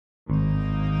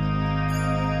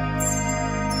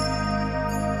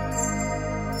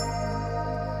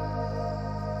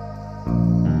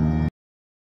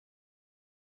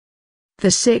The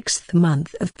 6th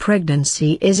month of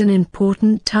pregnancy is an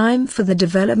important time for the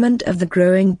development of the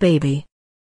growing baby.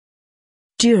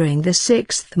 During the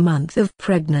 6th month of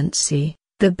pregnancy,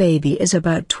 the baby is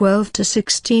about 12 to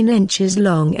 16 inches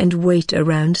long and weight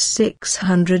around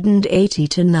 680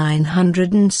 to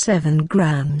 907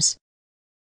 grams.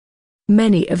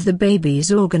 Many of the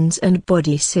baby's organs and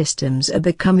body systems are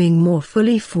becoming more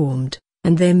fully formed,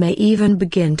 and they may even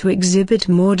begin to exhibit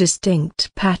more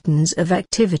distinct patterns of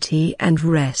activity and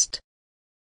rest.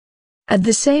 At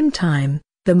the same time,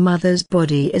 the mother's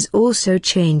body is also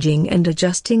changing and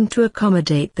adjusting to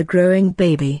accommodate the growing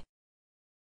baby.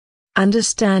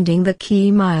 Understanding the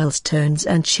key milestones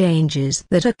and changes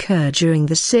that occur during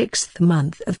the 6th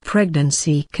month of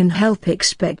pregnancy can help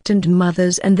expectant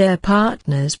mothers and their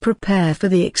partners prepare for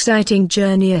the exciting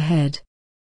journey ahead.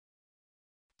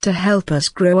 To help us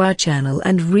grow our channel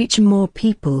and reach more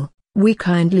people, we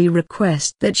kindly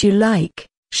request that you like,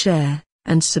 share,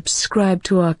 and subscribe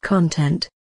to our content.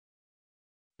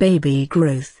 Baby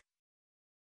growth.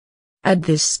 At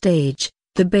this stage,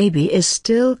 the baby is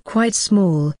still quite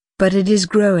small, but it is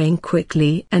growing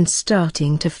quickly and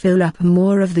starting to fill up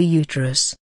more of the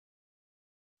uterus.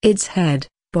 Its head,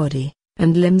 body,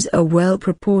 and limbs are well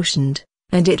proportioned,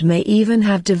 and it may even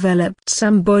have developed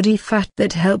some body fat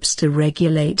that helps to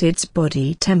regulate its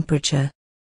body temperature.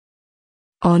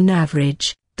 On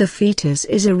average, the fetus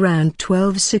is around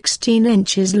 12–16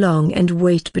 inches long and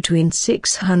weight between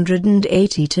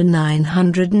 680 to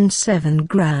 907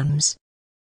 grams.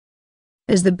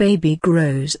 As the baby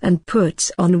grows and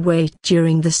puts on weight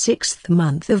during the 6th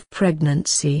month of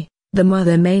pregnancy, the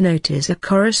mother may notice a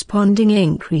corresponding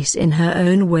increase in her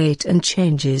own weight and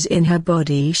changes in her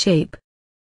body shape.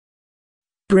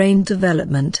 Brain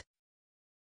development.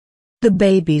 The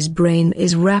baby's brain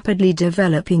is rapidly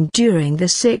developing during the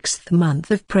 6th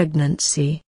month of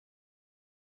pregnancy.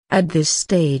 At this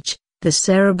stage, the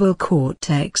cerebral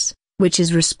cortex, which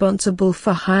is responsible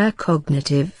for higher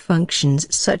cognitive functions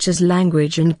such as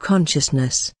language and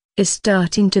consciousness, is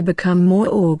starting to become more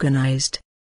organized.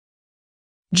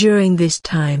 During this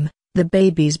time, the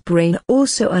baby's brain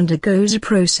also undergoes a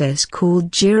process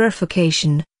called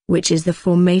gyrification, which is the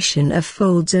formation of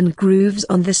folds and grooves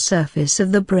on the surface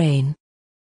of the brain.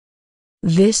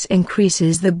 This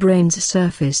increases the brain's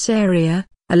surface area,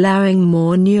 allowing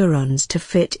more neurons to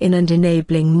fit in and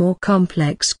enabling more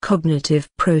complex cognitive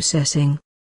processing.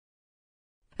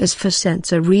 As for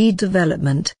sensory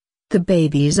development, the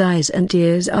baby's eyes and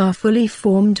ears are fully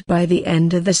formed by the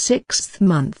end of the 6th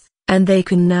month, and they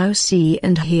can now see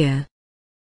and hear.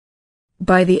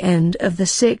 By the end of the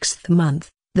 6th month,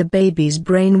 the baby's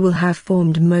brain will have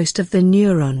formed most of the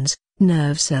neurons,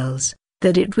 nerve cells,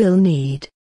 that it will need.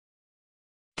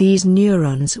 These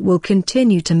neurons will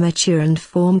continue to mature and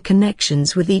form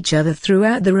connections with each other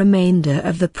throughout the remainder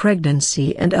of the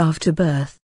pregnancy and after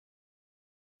birth.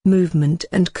 Movement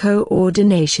and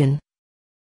coordination.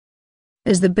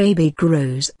 As the baby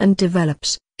grows and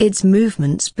develops, its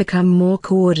movements become more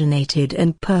coordinated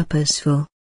and purposeful.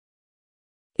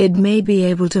 It may be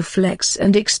able to flex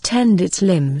and extend its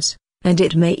limbs, and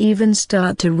it may even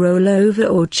start to roll over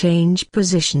or change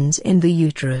positions in the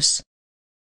uterus.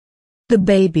 The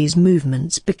baby's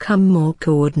movements become more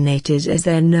coordinated as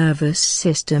their nervous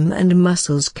system and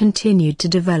muscles continue to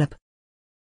develop.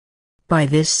 By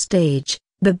this stage,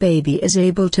 the baby is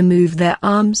able to move their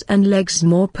arms and legs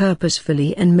more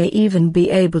purposefully and may even be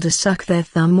able to suck their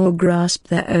thumb or grasp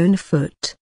their own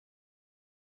foot.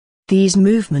 These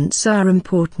movements are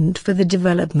important for the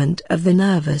development of the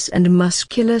nervous and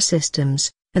muscular systems,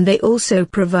 and they also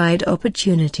provide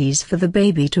opportunities for the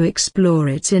baby to explore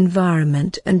its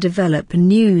environment and develop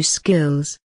new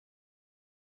skills.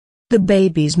 The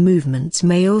baby's movements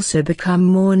may also become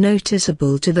more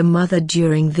noticeable to the mother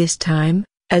during this time,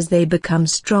 as they become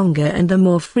stronger and are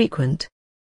more frequent.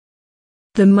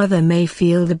 The mother may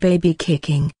feel the baby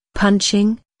kicking,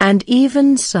 punching, and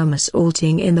even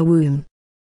somersaulting in the womb.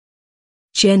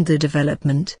 Gender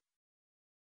development.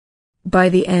 By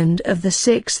the end of the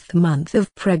 6th month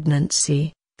of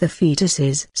pregnancy, the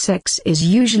fetus's sex is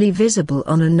usually visible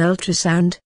on an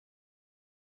ultrasound.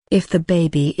 If the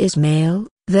baby is male,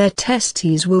 their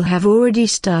testes will have already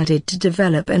started to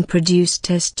develop and produce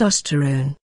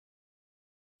testosterone.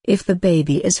 If the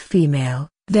baby is female,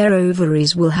 their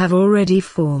ovaries will have already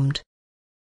formed.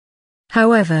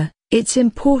 However, it's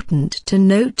important to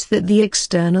note that the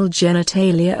external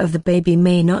genitalia of the baby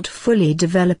may not fully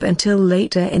develop until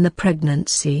later in the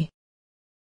pregnancy.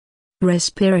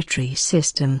 Respiratory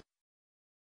system.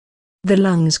 The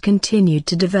lungs continue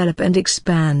to develop and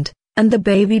expand, and the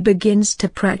baby begins to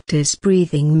practice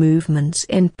breathing movements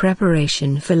in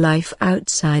preparation for life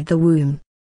outside the womb.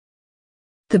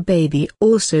 The baby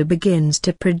also begins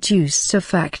to produce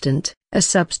surfactant, a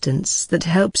substance that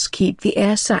helps keep the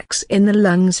air sacs in the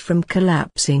lungs from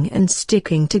collapsing and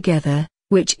sticking together,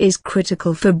 which is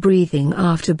critical for breathing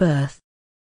after birth.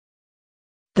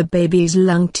 The baby's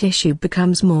lung tissue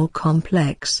becomes more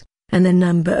complex, and the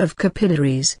number of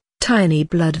capillaries, tiny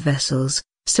blood vessels,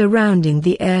 surrounding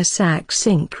the air sacs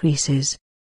increases.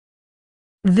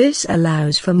 This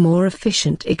allows for more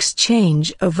efficient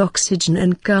exchange of oxygen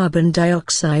and carbon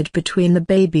dioxide between the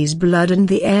baby's blood and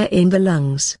the air in the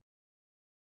lungs.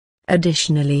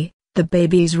 Additionally, the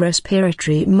baby's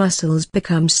respiratory muscles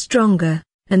become stronger,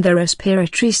 and the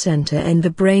respiratory center in the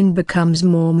brain becomes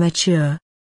more mature.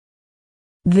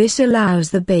 This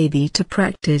allows the baby to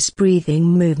practice breathing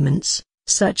movements,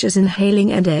 such as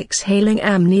inhaling and exhaling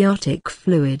amniotic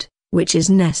fluid, which is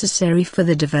necessary for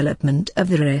the development of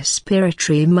the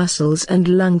respiratory muscles and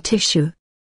lung tissue.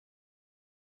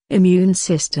 Immune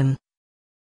system.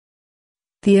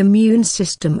 The immune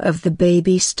system of the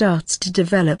baby starts to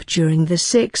develop during the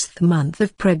 6th month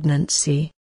of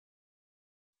pregnancy.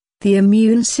 The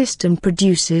immune system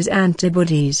produces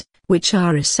antibodies, which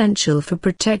are essential for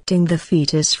protecting the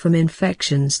fetus from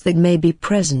infections that may be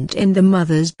present in the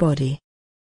mother's body.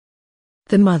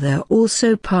 The mother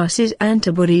also passes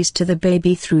antibodies to the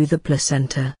baby through the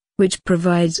placenta, which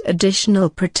provides additional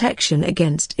protection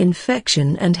against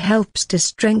infection and helps to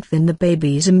strengthen the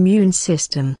baby's immune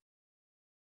system.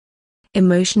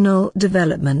 Emotional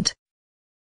development.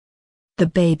 The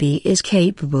baby is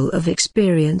capable of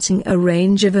experiencing a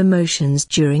range of emotions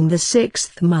during the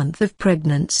 6th month of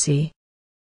pregnancy.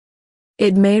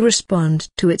 It may respond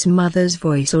to its mother's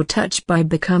voice or touch by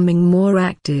becoming more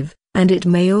active, and it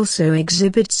may also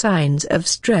exhibit signs of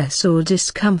stress or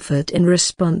discomfort in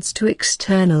response to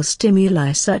external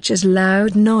stimuli such as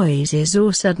loud noises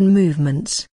or sudden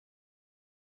movements.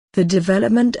 The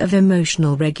development of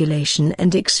emotional regulation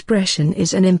and expression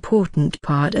is an important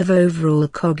part of overall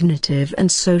cognitive and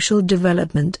social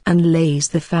development and lays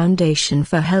the foundation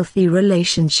for healthy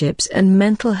relationships and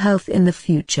mental health in the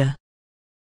future.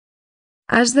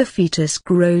 As the fetus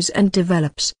grows and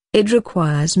develops, it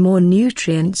requires more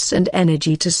nutrients and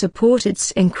energy to support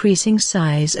its increasing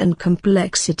size and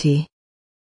complexity.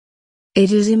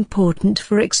 It is important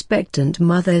for expectant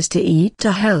mothers to eat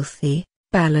a healthy,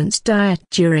 balanced diet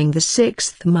during the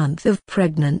 6th month of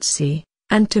pregnancy,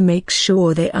 and to make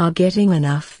sure they are getting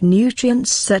enough nutrients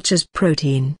such as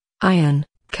protein, iron,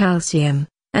 calcium,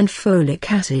 and folic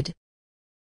acid.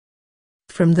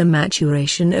 From the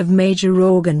maturation of major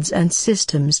organs and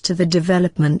systems to the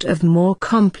development of more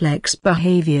complex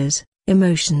behaviors,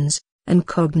 emotions, and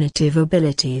cognitive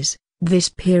abilities, this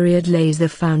period lays the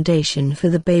foundation for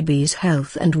the baby's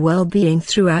health and well-being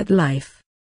throughout life.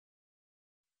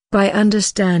 By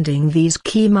understanding these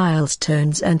key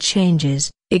milestones and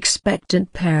changes,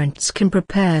 expectant parents can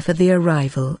prepare for the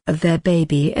arrival of their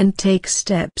baby and take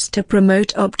steps to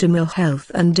promote optimal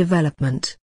health and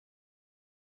development.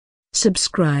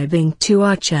 Subscribing to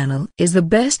our channel is the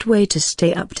best way to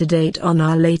stay up to date on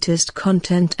our latest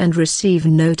content and receive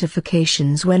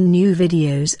notifications when new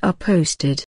videos are posted.